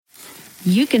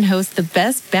you can host the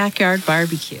best backyard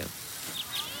barbecue.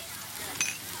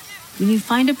 When you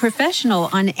find a professional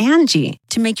on Angie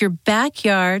to make your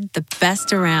backyard the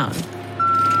best around.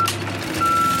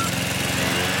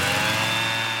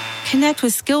 Connect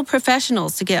with skilled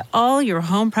professionals to get all your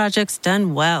home projects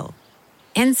done well.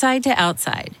 Inside to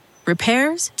outside,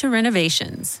 repairs to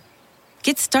renovations.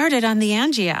 Get started on the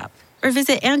Angie app or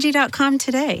visit Angie.com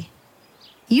today.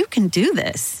 You can do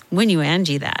this when you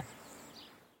Angie that.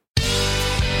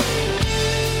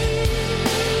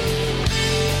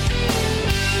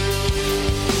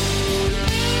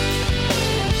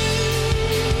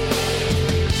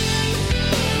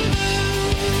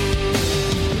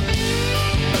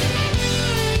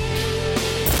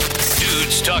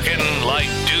 Talking like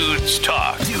dudes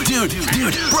talk. Dude,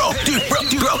 bro.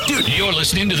 You're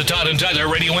listening to the Todd and Tyler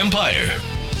Radio Empire.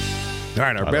 All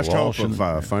right, our best hope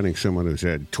of finding someone who's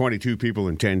had 22 people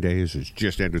in 10 days has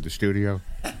just entered the studio.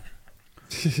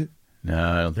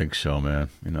 No, I don't think so, man.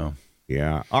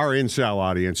 Yeah, our incel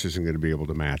audience isn't going to be able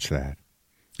to match that.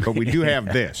 But we do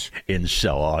have this.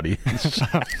 Incel audience.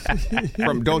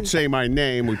 From Don't Say My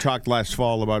Name, we talked last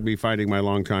fall about me finding my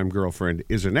longtime girlfriend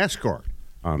is an escort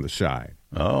on the side.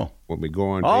 Oh. When we go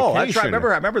on vacation. That's right.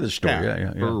 I remember this story.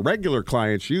 Yeah. For regular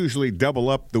clients, usually double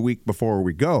up the week before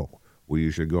we go. We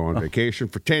usually go on vacation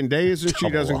for 10 days, and she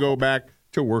doesn't go back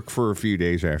to work for a few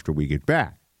days after we get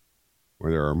back. Where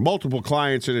there are multiple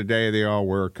clients in a day, they all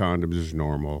wear condoms as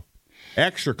normal.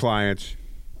 Extra clients,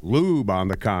 lube on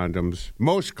the condoms.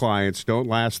 Most clients don't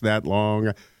last that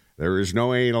long. There is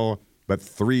no anal, but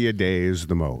 3 a day is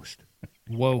the most.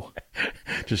 Whoa.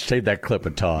 Just save that clip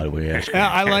of Todd.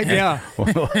 I like, yeah.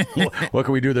 What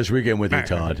can we do this weekend with you,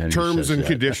 Todd? And terms and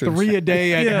conditions. 3 a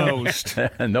day at most.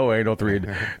 No anal, three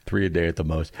a day at the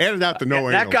most. Edit out the no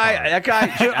anal. That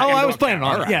guy. I was planning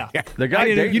on it. Yeah. The guy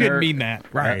you didn't her, mean that.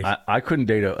 Right. I couldnn't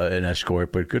date an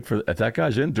escort, but good for if that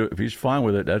guy's into it. If he's fine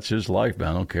with it, that's his life, man.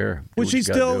 I don't care. Was she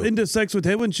still into sex with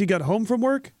him when she got home from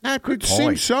work? That could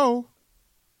seem so.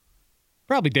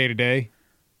 Probably day to day.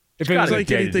 If it was like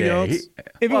anything else?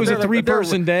 If it was a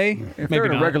 3-person day, if they're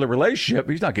in a regular relationship,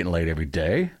 he's not getting laid every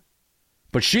day.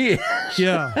 But she is.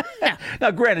 Yeah. Now,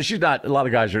 granted, she's not. A lot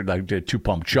of guys are like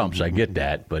 2-pump chumps. I get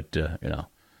that, but that's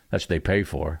what they pay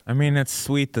for. I mean, it's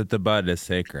sweet that the bud is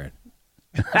sacred.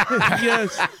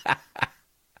 Yes.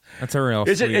 That's a real.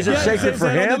 Is it sacred for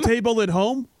him? On the table at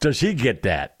home? Does he get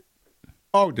that?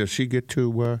 Oh, does he get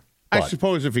to? I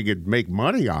suppose if he could make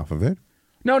money off of it.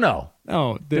 No.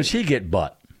 Oh, does he get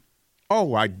butt?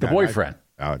 Oh, the boyfriend.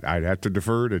 I'd have to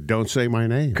defer to Don't Say My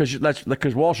Name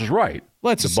because Walsh is right.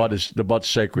 The butt's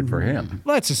sacred for him.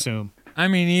 Let's assume. I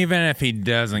mean, even if he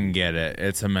doesn't get it,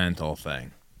 it's a mental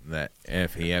thing. That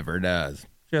if he ever does,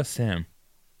 just him.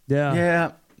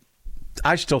 Yeah.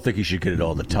 I still think he should get it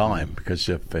all the time because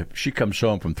if she comes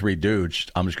home from 3 dudes,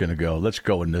 I'm just going to go. Let's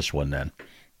go in this one then.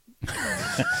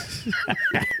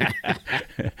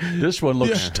 This one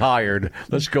looks tired.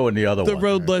 Let's go in the other one. The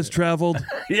road less traveled.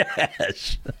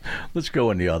 Yes. Let's go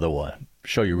in the other one.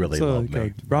 Show you really love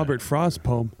me. Robert Frost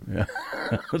poem. Yeah.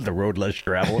 The road less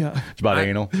traveled. Yeah. It's about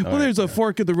anal. Well, there's a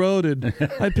fork in the road, and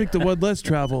I picked the one less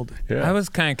traveled. Yeah. I was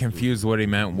kind of confused what he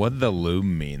meant. What did the lube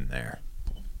mean there?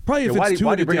 Probably if it's 2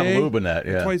 why a do you bring day, up lube in that?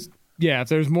 Yeah. Twice. Yeah, if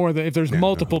there's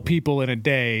multiple people in a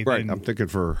day, right? Then, I'm thinking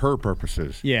for her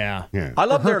purposes. Yeah. I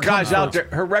love there are guys out there.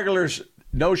 Her regulars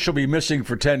know she'll be missing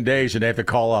for 10 days, and they have to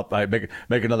call up. I make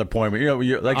another appointment.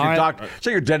 Your doctor.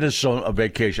 Say your dentist's on a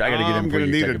vacation. I got to get him. I'm going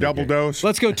to need a double dose.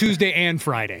 Let's go Tuesday and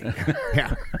Friday.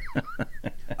 Yeah.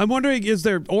 I'm wondering, is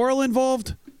there oral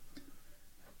involved?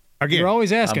 Again, you're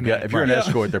always asking that. If you're an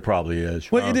escort, there probably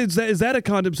is. Well, is that a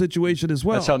condom situation as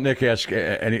well? That's how Nick asks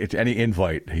any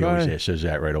invite. He always says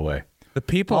that right away. The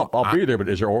people. I'll be there, but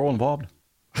is there oral involved?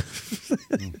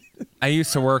 I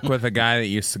used to work with a guy that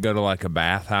used to go to like a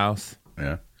bathhouse.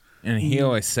 Yeah. And he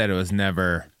always said it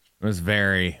was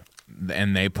very,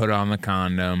 and they put on the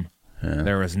condom. Yeah.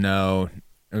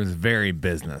 It was very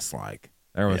businesslike.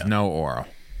 There was no oral.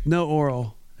 No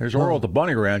oral. There's oral at the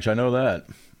Bunny Ranch. I know that.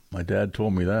 My dad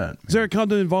told me that. Is there a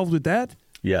condom involved with that?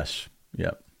 Yes.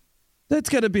 Yep. That's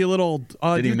got to be a little...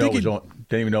 Didn't even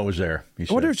know it was there.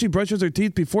 I wonder if she brushes her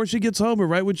teeth before she gets home or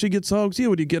right when she gets home. See,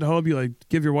 when you get home, you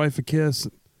give your wife a kiss.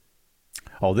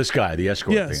 Oh, this guy, the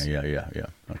escort yes. thing. Yeah.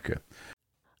 Okay.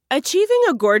 Achieving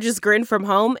a gorgeous grin from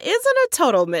home isn't a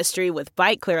total mystery with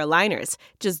Bite Clear aligners.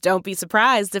 Just don't be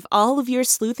surprised if all of your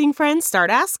sleuthing friends start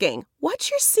asking, "What's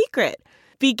your secret?"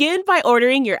 Begin by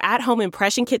ordering your at-home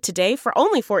impression kit today for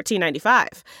only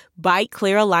 $14.95. Bite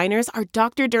Clear aligners are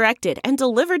doctor-directed and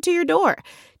delivered to your door.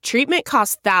 Treatment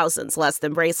costs thousands less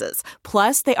than braces.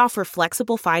 Plus, they offer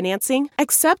flexible financing,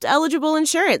 accept eligible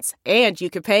insurance, and you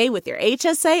can pay with your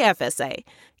HSA FSA.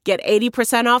 Get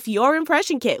 80% off your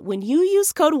impression kit when you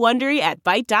use code WONDERY at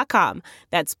Byte.com.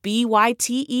 That's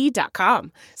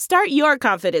BYTE.com. Start your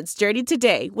confidence journey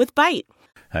today with Byte.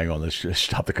 Hang on, let's just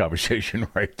stop the conversation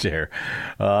right there.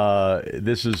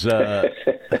 This is it's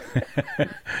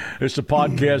a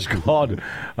podcast called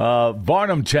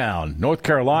Varnamtown, North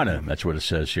Carolina. That's what it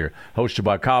says here. Hosted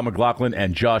by Kyle MacLachlan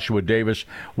and Joshua Davis.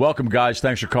 Welcome, guys.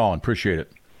 Thanks for calling. Appreciate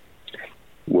it.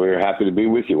 We're happy to be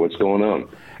with you. What's going on?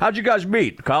 How'd you guys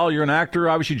meet? Kyle, you're an actor.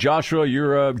 Obviously, Joshua,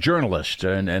 you're a journalist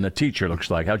and a teacher, looks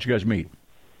like. How'd you guys meet?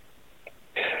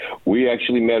 We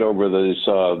actually met over the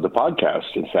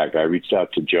podcast. In fact, I reached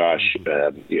out to Josh.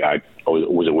 I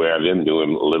was aware of him, knew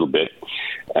him a little bit,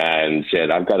 and said,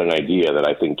 I've got an idea that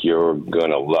I think you're going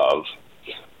to love.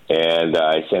 And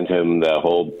I sent him the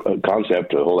whole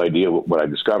concept, the whole idea of what I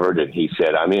discovered, and he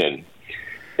said, I'm in.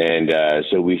 And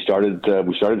so we started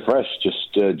fresh,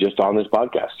 just on this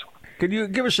podcast. Can you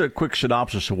give us a quick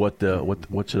synopsis of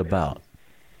what's it about?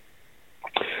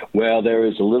 Well, there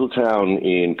is a little town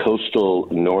in coastal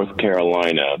North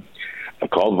Carolina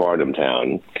called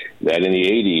Varnamtown that in the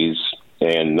 80s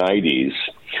and 90s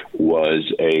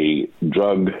was a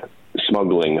drug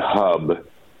smuggling hub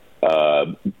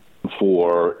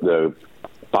for the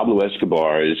Pablo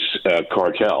Escobar's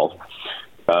cartel.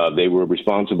 They were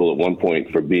responsible at one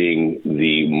point for being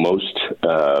the most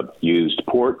used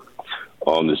port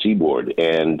on the seaboard.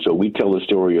 And so we tell the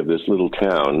story of this little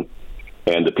town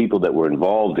and the people that were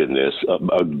involved in this,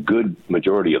 a good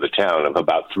majority of the town, of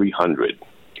about 300,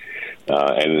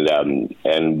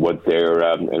 and what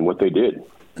they did.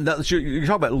 Now, so you're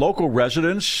talking about local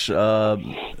residents,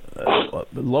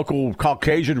 local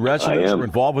Caucasian residents were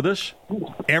involved with this?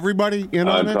 Everybody in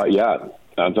on it? Yeah.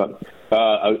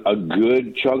 A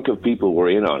good chunk of people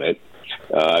were in on it.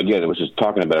 Again, it was just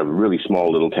talking about a really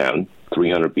small little town,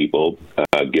 300 people,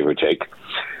 give or take.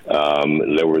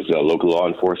 There was local law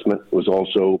enforcement was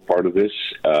also part of this,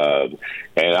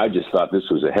 and I just thought this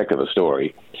was a heck of a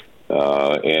story.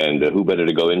 And who better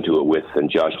to go into it with than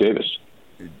Josh Davis?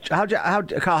 Kyle,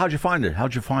 how'd you find it?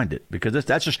 How'd you find it? Because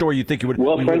that's a story you think we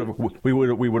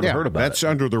would have heard about. That's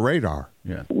under the radar.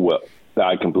 Yeah. Well,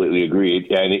 I completely agree.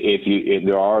 And if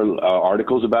there are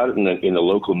articles about it in the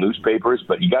local newspapers,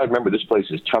 but you got to remember this place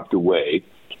is tucked away,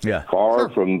 far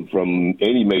from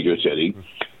any major city.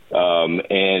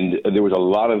 And there was a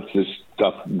lot of this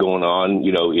stuff going on,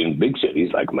 in big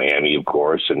cities like Miami, of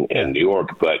course, and New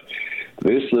York. But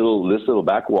this little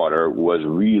backwater was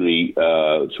really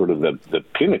sort of the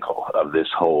pinnacle of this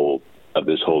whole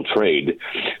trade.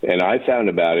 And I found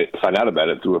out about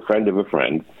it through a friend of a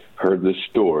friend. Heard the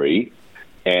story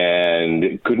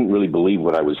and couldn't really believe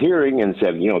what I was hearing, and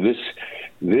said,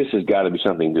 this has got to be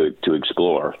something to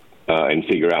explore. And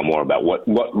figure out more about what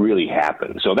really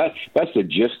happened. So that's the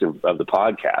gist of the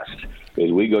podcast.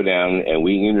 Is we go down and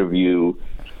we interview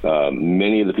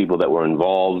many of the people that were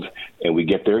involved, and we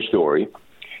get their story.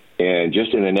 And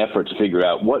just in an effort to figure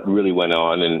out what really went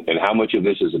on and how much of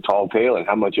this is a tall tale and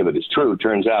how much of it is true,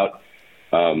 turns out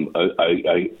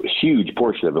a huge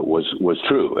portion of it was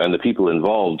true. And the people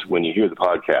involved, when you hear the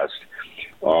podcast,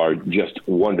 are just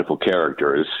wonderful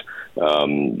characters.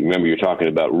 Remember, you're talking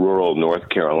about rural North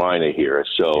Carolina here,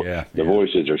 so the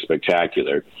voices are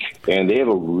spectacular, and they have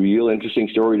a real interesting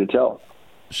story to tell.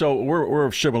 So we're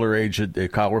of similar age,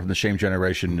 Kyle. We're from the same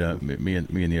generation. Me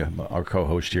and our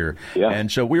co-host here,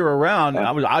 and so we were around.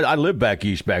 I lived back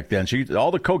east back then. So a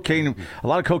lot of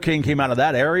cocaine came out of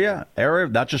that area,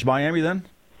 not just Miami then.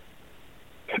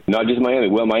 Not just Miami.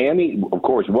 Well, Miami, of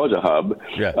course, was a hub,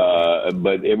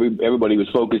 but everybody was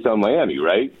focused on Miami,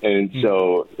 right? And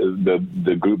so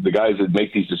the guys that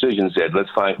make these decisions said,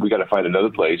 we got to find another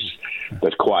place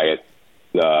that's quiet,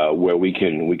 where we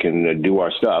can do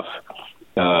our stuff,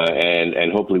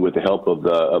 and hopefully with the help of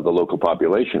the local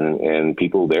population. And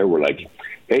people there were like,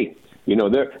 hey. It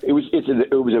was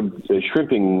a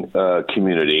shrimping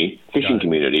community, fishing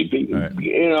community,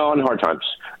 on hard times.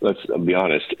 Let's be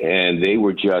honest. And they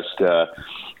were just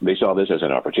they saw this as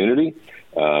an opportunity.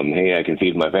 Hey, I can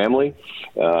feed my family,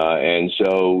 and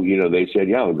so they said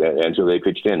and so they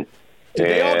pitched in.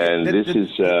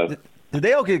 Did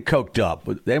they all get coked up?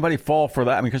 Did anybody fall for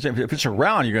that? I mean, because if it's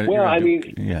around, you're going to.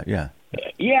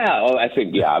 Yeah, I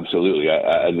think absolutely.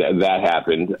 That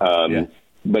happened.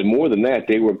 But more than that,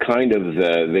 they were kind of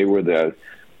the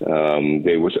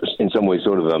They were in some ways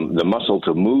sort of the muscle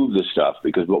to move the stuff,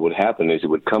 because what would happen is it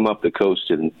would come up the coast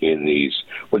in these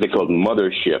what they called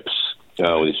motherships,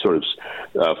 these sort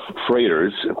of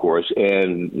freighters, of course.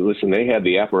 And listen, they had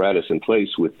the apparatus in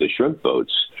place with the shrimp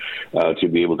boats to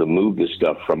be able to move this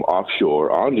stuff from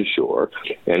offshore onto shore,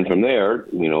 and from there,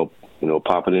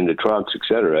 pop it into trucks, et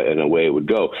cetera, and away it would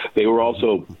go. They were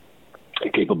also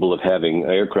capable of having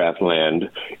aircraft land,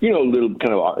 a little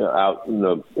kind of out in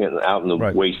the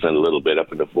right. wasteland a little bit,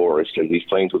 up in the forest, and these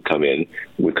planes would come in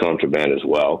with contraband as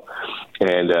well.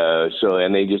 And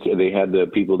they had the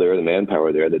people there, the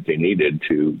manpower there that they needed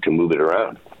to move it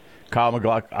around. Kyle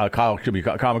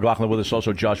MacLachlan with us,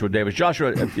 also Joshua Davis.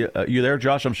 Joshua, you there,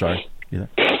 Josh? I'm sorry. You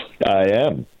there? I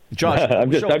am. Josh,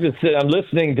 I'm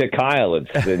listening to Kyle.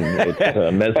 It's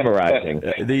mesmerizing.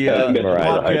 The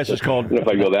podcast is called. I don't know if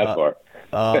I go that far.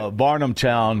 Barnum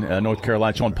Town, North Carolina.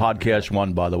 It's on Podcast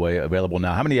One, by the way, available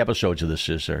now. How many episodes of this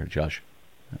is there, Josh?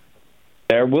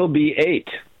 There will be 8.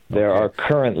 There are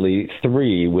currently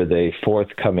 3, with a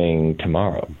 4th coming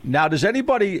tomorrow. Now, does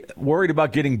anybody worried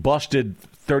about getting busted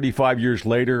 35 years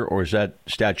later, or is that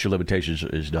statute of limitations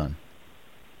is done?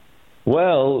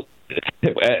 Well,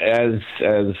 as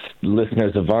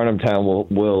listeners of Barnum Town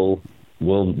will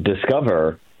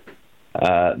discover,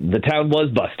 the town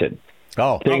was busted.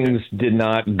 Oh, things did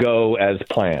not go as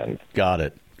planned. Got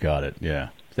it. Yeah,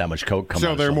 that much coke coming.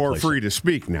 So they're more free to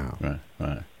speak now.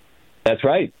 Right. That's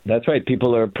right.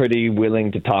 People are pretty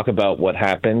willing to talk about what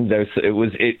happened.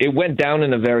 It went down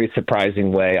in a very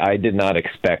surprising way. I did not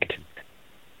expect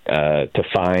to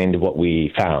find what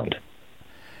we found.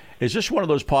 Is this one of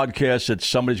those podcasts that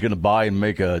somebody's going to buy and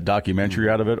make a documentary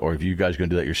out of it, or are you guys going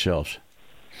to do that yourselves?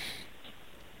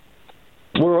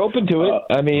 We're open to it.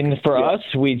 I mean, for us,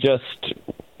 we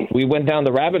went down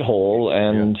the rabbit hole,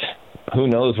 and who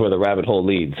knows where the rabbit hole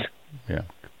leads. Yeah.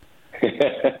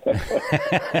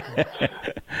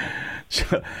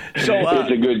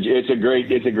 It's a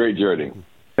great journey.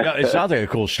 Yeah, it sounds like a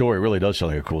cool story. It really does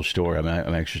sound like a cool story. I'm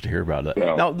anxious to hear about it.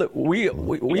 Yeah. Now, we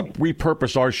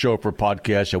repurpose our show for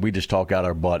podcasts, and we just talk out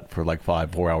our butt for like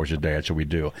 4 hours a day. That's what we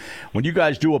do. When you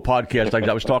guys do a podcast, like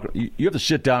I was talking, you have to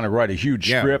sit down and write a huge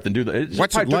script and do the.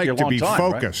 What's it like to be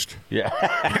focused? Right? Yeah.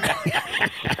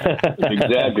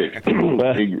 Exactly.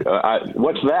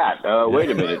 What's that? Wait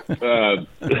a minute.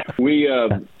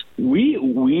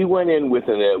 We went in with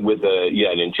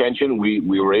an intention.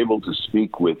 We were able to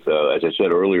speak with, as I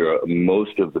said earlier,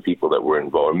 most of the people that were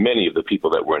involved, many of the people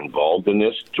that were involved in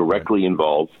this, directly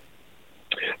involved.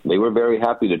 They were very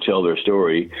happy to tell their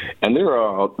story, and there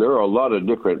are a lot of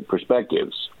different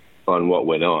perspectives on what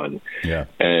went on. Yeah,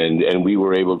 and we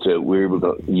were able to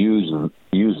use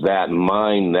that,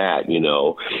 mine that,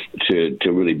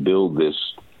 to really build this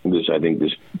I think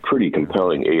this pretty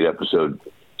compelling 8-episode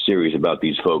series about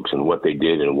these folks and what they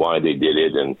did and why they did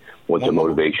it and what the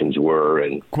motivations were.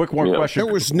 And quick one question: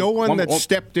 there was no one that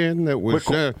stepped in that was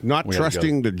not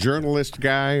trusting the journalist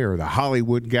guy or the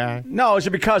Hollywood guy. No, is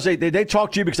it because they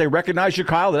talked to you because they recognized you,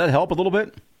 Kyle? Did that help a little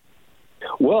bit?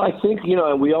 Well, I think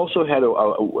we also had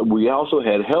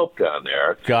help down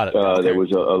there. Got it. Okay. There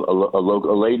was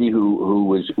a lady who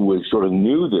was sort of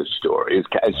knew this story. It's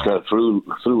kind of through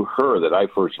her that I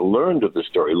first learned of the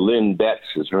story. Lynn Betts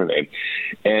is her name,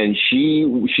 and she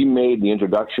made the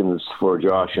introductions for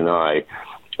Josh and I.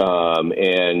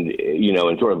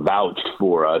 And sort of vouched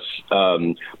for us.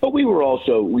 But we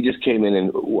just came in,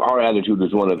 and our attitude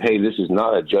was one of, hey, this is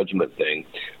not a judgment thing.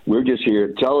 We're just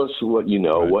here. Tell us what you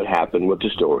know, what happened, what the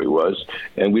story was,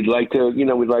 and we'd like to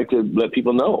let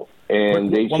people know.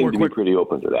 And they seem to be pretty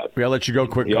open to that. I'll let you go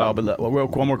quick, Kyle. But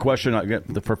one more question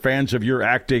for fans of your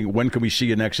acting: when can we see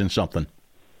you next in something?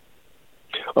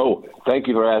 Oh, thank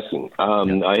you for asking.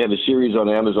 I have a series on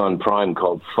Amazon Prime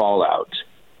called Fallout.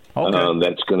 Okay.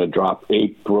 That's going to drop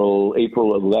April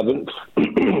 11th,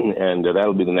 and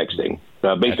that'll be the next thing.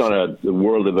 Based on the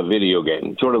world of a video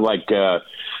game, sort of like the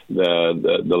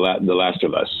Last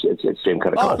of Us. It's the same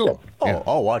kind of concept. Cool.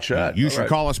 I'll watch that. You should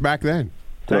call us back then.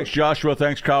 Thanks, Joshua.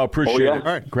 Thanks, Kyle. Appreciate it. All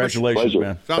right. Congratulations,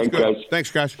 man. Sounds good. Thanks,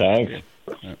 guys. Thanks.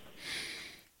 Cool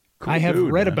I have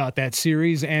read about that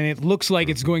series, and it looks like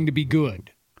it's going to be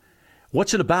good.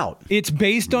 What's it about? It's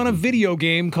based on a video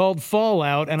game called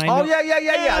Fallout, and I know. Oh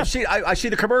yeah. I see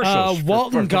the commercials.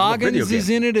 Walton for Goggins is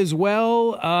in it as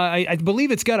well. I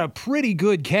believe it's got a pretty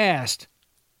good cast.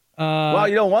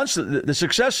 Well, once the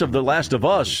success of The Last of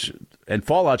Us and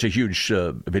Fallout's a huge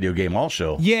video game,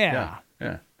 also. Yeah.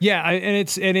 I'd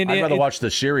rather watch the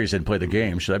series than play the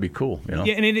game, so that'd be cool.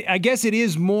 Yeah, and I guess it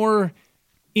is more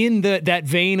in that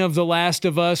vein of The Last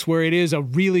of Us, where it is a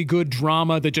really good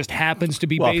drama that just happens to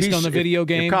be based on the video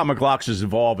game. If Kyle MacLachlan is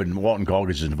involved and Walton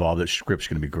Goggins is involved, that script's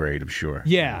going to be great, I'm sure.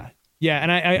 Yeah,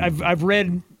 and I've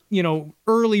read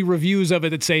early reviews of it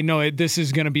that say no, this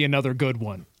is going to be another good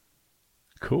one.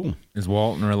 Cool. Is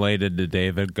Walton related to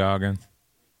David Goggins?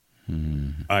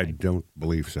 I don't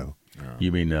believe so. No.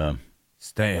 You mean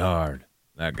Stay Hard?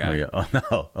 That guy. Oh, yeah. Oh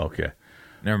no. Okay.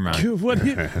 Never mind. What?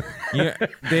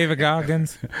 David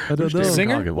Goggins? I don't know.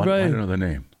 Singer? I don't know the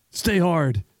name. Stay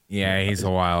Hard. Yeah, he's a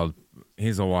wild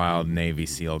Navy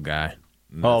SEAL guy.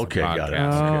 Oh, okay, got it. Oh.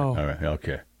 Okay. All right,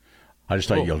 okay. I just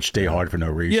thought you yelled "Stay Hard" for no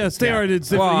reason. Yeah, Stay Hard. It's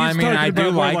different. Well, I He's mean, talking I do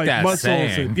about like that muscles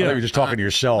saying. and- I thought you were just talking to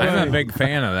yourself. I'm a big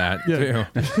fan of that too.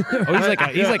 Oh,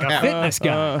 he's like a fitness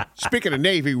guy. Speaking of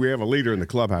Navy, we have a leader in the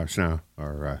clubhouse now,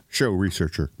 our show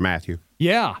researcher, Matthew.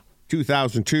 Yeah.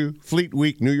 2002, Fleet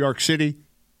Week, New York City,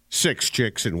 6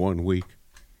 chicks in 1 week.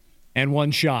 And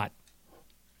one shot.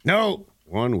 No,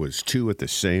 one was 2 at the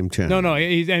same time. No.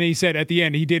 He said at the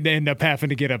end he did end up having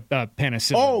to get a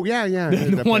penicillin. Oh, yeah.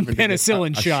 The one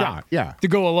penicillin shot. Yeah. To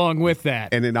go along with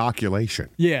that. An inoculation.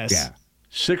 Yes. Yeah.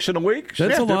 6 in a week?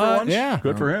 That's a lot. Ones? Yeah.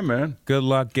 Good for him, man. Good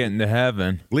luck getting to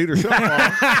heaven. Leader so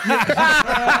far.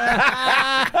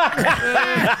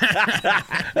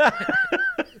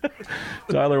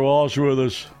 Tyler Walsh with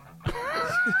us.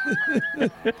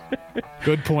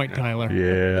 Good point, Tyler.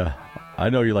 Yeah. I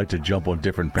know you like to jump on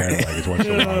different bandwagons once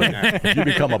in a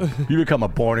while. You become a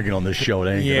born again on this show,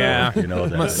 ain't you? Yeah. You know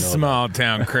that. I'm a small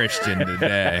town Christian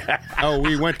today. Oh,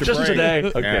 we went to Just break.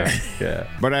 today. Okay. Yeah.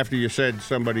 But after you said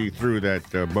somebody threw that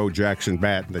Bo Jackson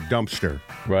bat in the dumpster.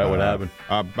 Right, what happened?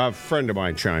 A friend of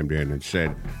mine chimed in and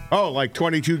said, "Oh, like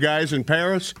 22 guys in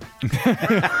Paris?"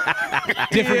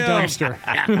 Different dumpster.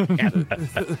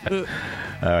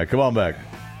 All right, come on back.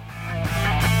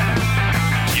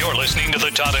 You're listening to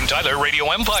the Todd and Tyler Radio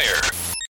Empire.